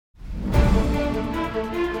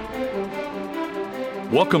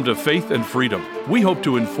Welcome to Faith and Freedom. We hope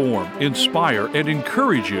to inform, inspire, and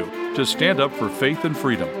encourage you to stand up for faith and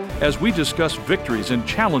freedom as we discuss victories and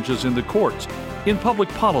challenges in the courts, in public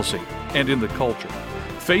policy, and in the culture.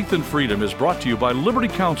 Faith and Freedom is brought to you by Liberty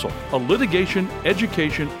Counsel, a litigation,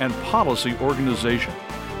 education, and policy organization.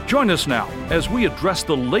 Join us now as we address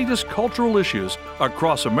the latest cultural issues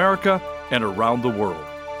across America and around the world.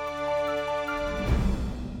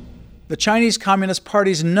 The Chinese Communist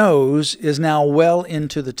Party's nose is now well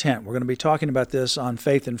into the tent. We're going to be talking about this on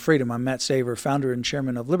Faith and Freedom. I'm Matt Staver, founder and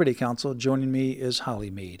chairman of Liberty Counsel. Joining me is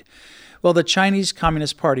Holly Mead. Well, the Chinese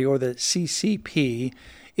Communist Party, or the CCP,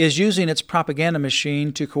 is using its propaganda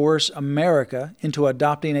machine to coerce America into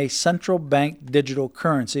adopting a central bank digital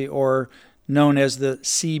currency, or known as the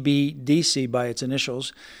CBDC by its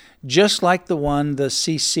initials, just like the one the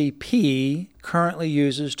CCP currently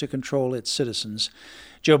uses to control its citizens.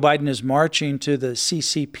 Joe Biden is marching to the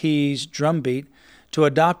CCP's drumbeat to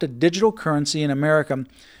adopt a digital currency in America.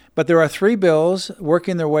 But there are three bills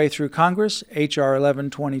working their way through Congress, H.R.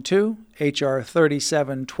 1122, H.R.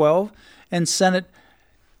 3712, and Senate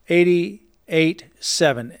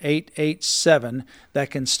 887,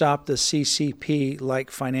 that can stop the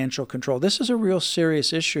CCP-like financial control. This is a real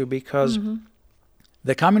serious issue because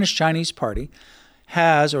the Communist Chinese Party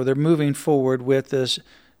has, or they're moving forward with this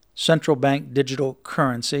central bank digital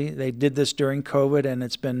currency. They did this during COVID, and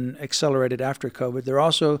it's been accelerated after COVID. They're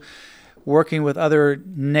also working with other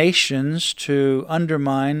nations to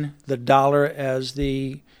undermine the dollar as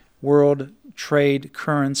the world trade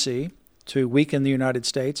currency, to weaken the United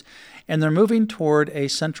States, and they're moving toward a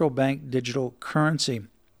central bank digital currency.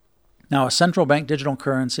 Now, a central bank digital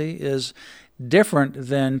currency is different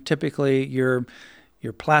than typically your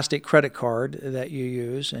plastic credit card that you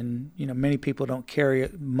use, and many people don't carry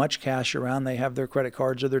much cash around. They have their credit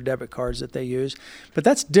cards or their debit cards that they use, but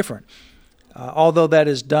that's different. Although that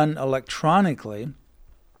is done electronically,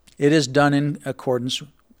 it is done in accordance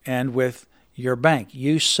and with your bank.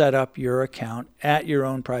 You set up your account at your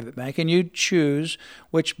own private bank, and you choose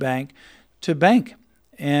which bank to bank,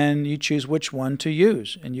 and you choose which one to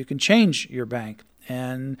use, and you can change your bank.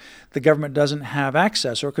 And the government doesn't have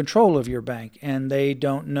access or control of your bank, and they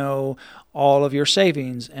don't know all of your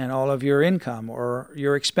savings and all of your income or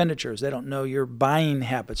your expenditures. They don't know your buying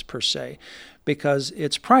habits per se, because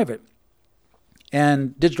it's private.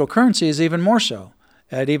 And digital currency is even more so.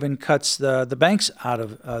 It even cuts the banks out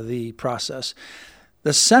of the process.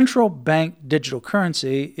 The central bank digital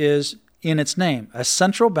currency is in its name, a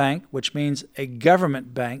central bank, which means a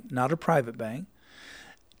government bank, not a private bank.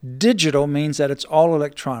 Digital means that it's all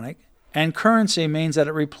electronic, and currency means that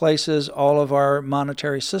it replaces all of our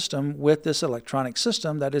monetary system with this electronic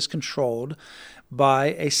system that is controlled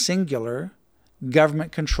by a singular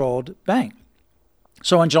government-controlled bank.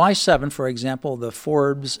 So on July 7, for example, the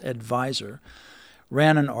Forbes Advisor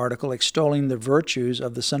ran an article extolling the virtues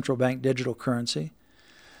of the central bank digital currency.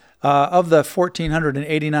 Of the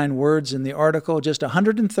 1,489 words in the article, just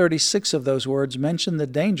 136 of those words mention the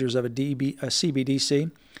dangers of a CBDC,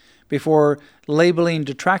 before labeling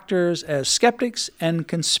detractors as skeptics and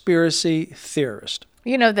conspiracy theorists.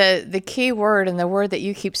 The key word, and the word that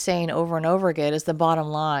you keep saying over and over again, is the bottom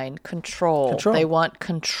line: control. They want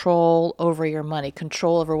control over your money,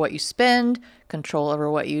 control over what you spend, control over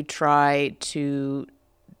what you try to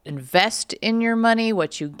invest in your money,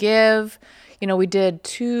 what you give. We did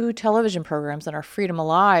 2 television programs on our Freedom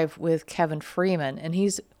Alive with Kevin Freeman, and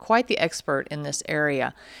he's quite the expert in this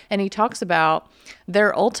area. And he talks about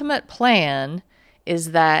their ultimate plan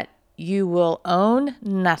is that you will own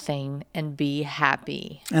nothing and be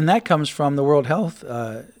happy. And that comes from the World Health,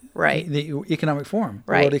 right? The Economic Forum.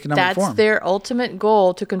 Right. World Economic Forum. That's their ultimate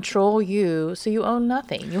goal, to control you so you own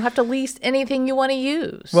nothing. You have to lease anything you want to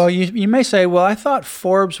use. Well, you may say, well, I thought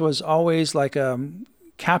Forbes was always like a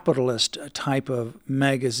capitalist type of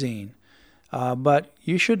magazine. But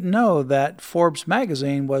you should know that Forbes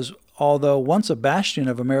magazine was, although once a bastion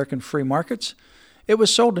of American free markets, it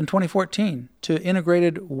was sold in 2014 to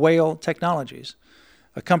Integrated Whale Technologies,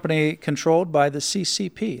 a company controlled by the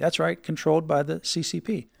CCP. That's right, controlled by the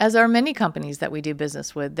CCP. As are many companies that we do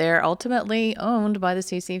business with. They're ultimately owned by the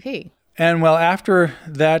CCP. And well, after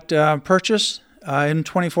that purchase in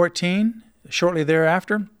 2014, shortly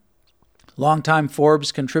thereafter, longtime Forbes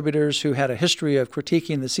contributors who had a history of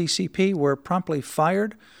critiquing the CCP were promptly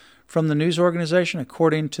fired from the news organization.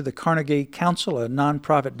 According to the Carnegie Council, a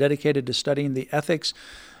nonprofit dedicated to studying the ethics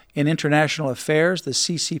in international affairs, the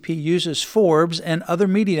CCP uses Forbes and other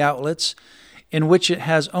media outlets in which it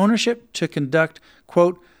has ownership to conduct,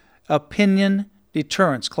 quote, opinion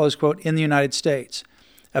deterrence, close quote, in the United States.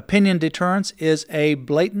 Opinion deterrence is a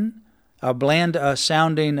blatant a bland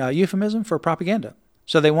sounding euphemism for propaganda.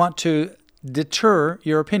 So they want to deter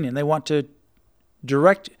your opinion. They want to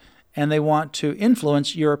direct and they want to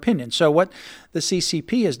influence your opinion. So what the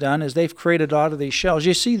CCP has done is they've created a lot of these shells.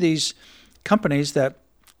 You see these companies that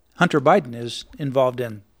Hunter Biden is involved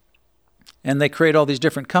in, and they create all these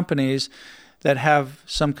different companies that have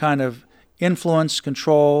some kind of influence,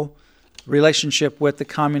 control, relationship with the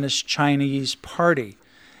Communist Chinese Party.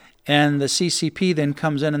 And the CCP then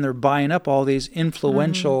comes in and they're buying up all these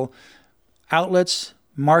influential outlets,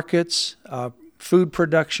 markets, food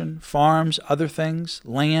production, farms, other things,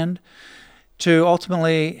 land, to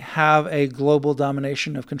ultimately have a global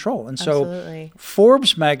domination of control. And so Absolutely.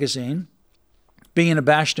 Forbes magazine, being a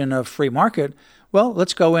bastion of free market, well,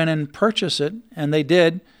 let's go in and purchase it. And they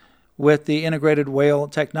did with the integrated whale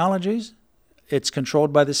technologies. It's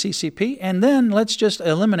controlled by the CCP. And then let's just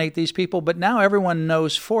eliminate these people. But now everyone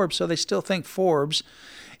knows Forbes, so they still think Forbes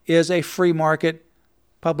is a free market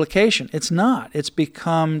publication. It's not. It's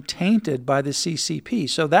become tainted by the CCP.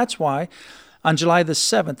 So that's why on July the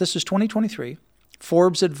 7th, this is 2023,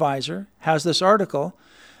 Forbes Advisor has this article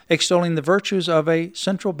extolling the virtues of a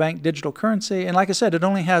central bank digital currency. And like I said, it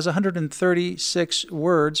only has 136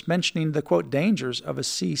 words mentioning the, quote, dangers of a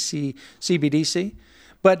CBDC.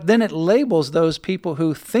 But then it labels those people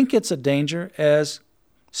who think it's a danger as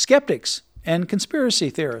skeptics and conspiracy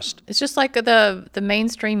theorists. It's just like the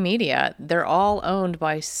mainstream media. They're all owned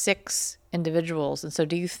by 6 individuals. And so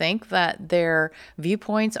do you think that their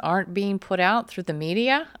viewpoints aren't being put out through the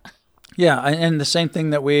media? Yeah, and the same thing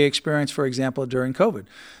that we experienced, for example, during COVID.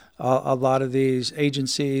 A lot of these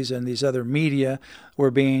agencies and these other media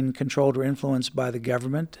were being controlled or influenced by the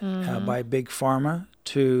government, by Big Pharma,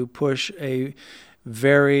 to push a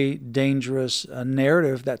very dangerous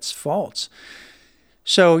narrative that's false.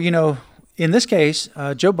 So, in this case,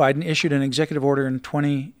 Joe Biden issued an executive order in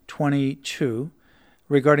 2022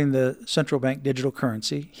 regarding the central bank digital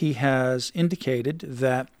currency. He has indicated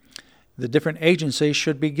that the different agencies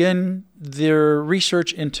should begin their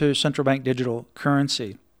research into central bank digital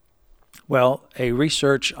currency. Well, a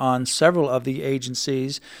research on several of the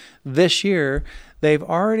agencies this year, they've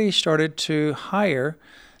already started to hire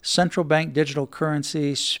central bank digital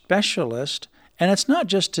currency specialists. And it's not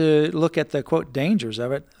just to look at the, quote, dangers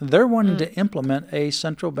of it. They're wanting to implement a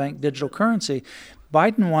central bank digital currency.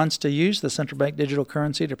 Biden wants to use the central bank digital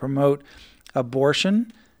currency to promote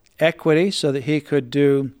abortion, equity, so that he could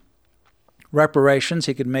do reparations.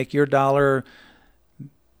 He could make your dollar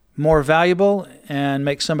more valuable and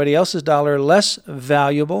make somebody else's dollar less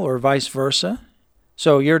valuable, or vice versa.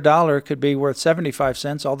 So your dollar could be worth 75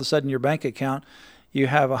 cents. All of a sudden, your bank account, you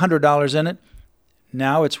have $100 in it.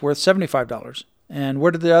 Now it's worth $75. And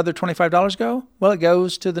where did the other $25 go? Well, it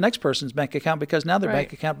goes to the next person's bank account, because now their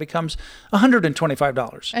bank account becomes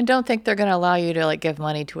 $125. And don't think they're going to allow you to give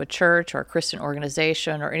money to a church or a Christian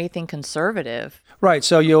organization or anything conservative. Right.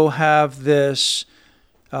 So you'll have this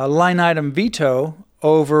line item veto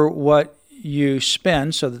over what you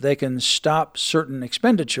spend, so that they can stop certain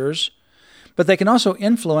expenditures, but they can also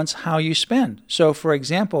influence how you spend. So, for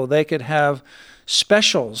example, they could have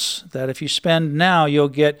specials that if you spend now, you'll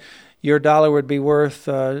get, your dollar would be worth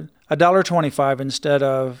 $1.25 instead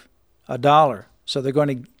of $1. So they're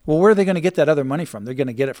going to, well, where are they going to get that other money from? They're going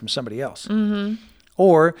to get it from somebody else.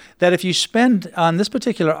 Or that if you spend on this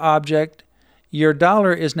particular object, your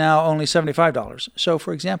dollar is now only $75. So,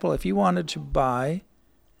 for example, if you wanted to buy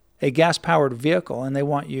a gas-powered vehicle and they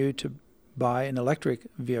want you to buy an electric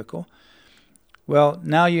vehicle, well,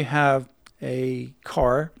 now you have a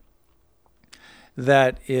car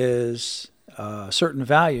that is a certain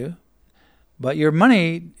value, but your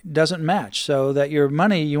money doesn't match. So that your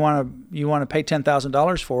money, you want to pay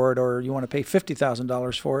 $10,000 for it, or you want to pay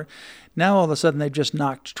 $50,000 for it. Now all of a sudden they've just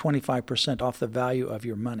knocked 25% off the value of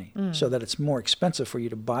your money, so that it's more expensive for you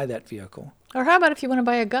to buy that vehicle. Or how about if you want to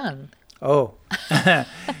buy a gun? Oh,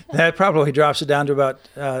 that probably drops it down to about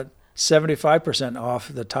 75% off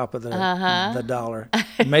the top of the dollar.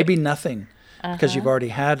 Maybe nothing, because you've already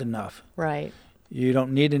had enough. Right. You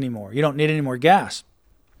don't need any more. You don't need any more gas.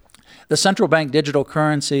 The central bank digital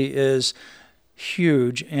currency is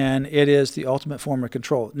huge, and it is the ultimate form of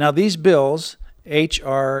control. Now, these bills,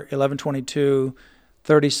 H.R. 1122,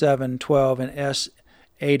 3712, and S.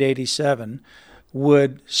 887,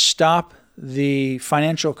 would stop the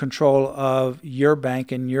financial control of your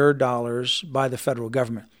bank and your dollars by the federal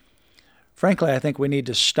government. Frankly, I think we need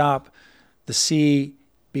to stop the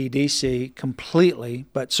CBDC completely,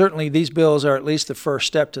 but certainly these bills are at least the first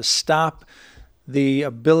step to stop the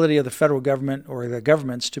ability of the federal government or the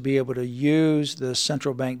governments to be able to use the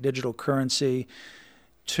central bank digital currency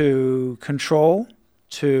to control,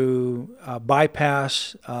 to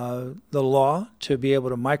bypass the law, to be able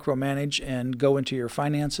to micromanage and go into your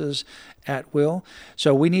finances at will.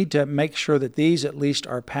 So we need to make sure that these at least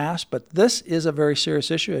are passed. But this is a very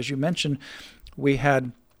serious issue. As you mentioned, we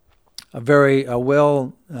had a very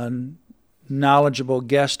knowledgeable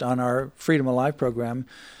guest on our Freedom Alive program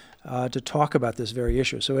to talk about this very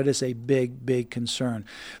issue. So it is a big, big concern.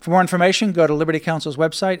 For more information, go to Liberty Counsel's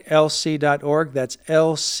website, lc.org. That's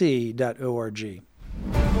lc.org.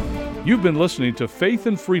 You've been listening to Faith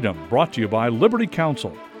and Freedom, brought to you by Liberty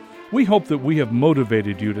Counsel. We hope that we have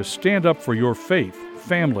motivated you to stand up for your faith,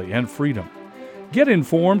 family, and freedom. Get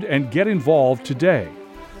informed and get involved today.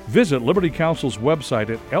 Visit Liberty Counsel's website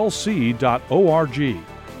at lc.org,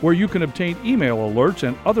 where you can obtain email alerts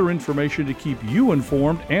and other information to keep you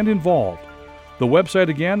informed and involved. The website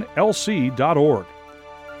again, lc.org.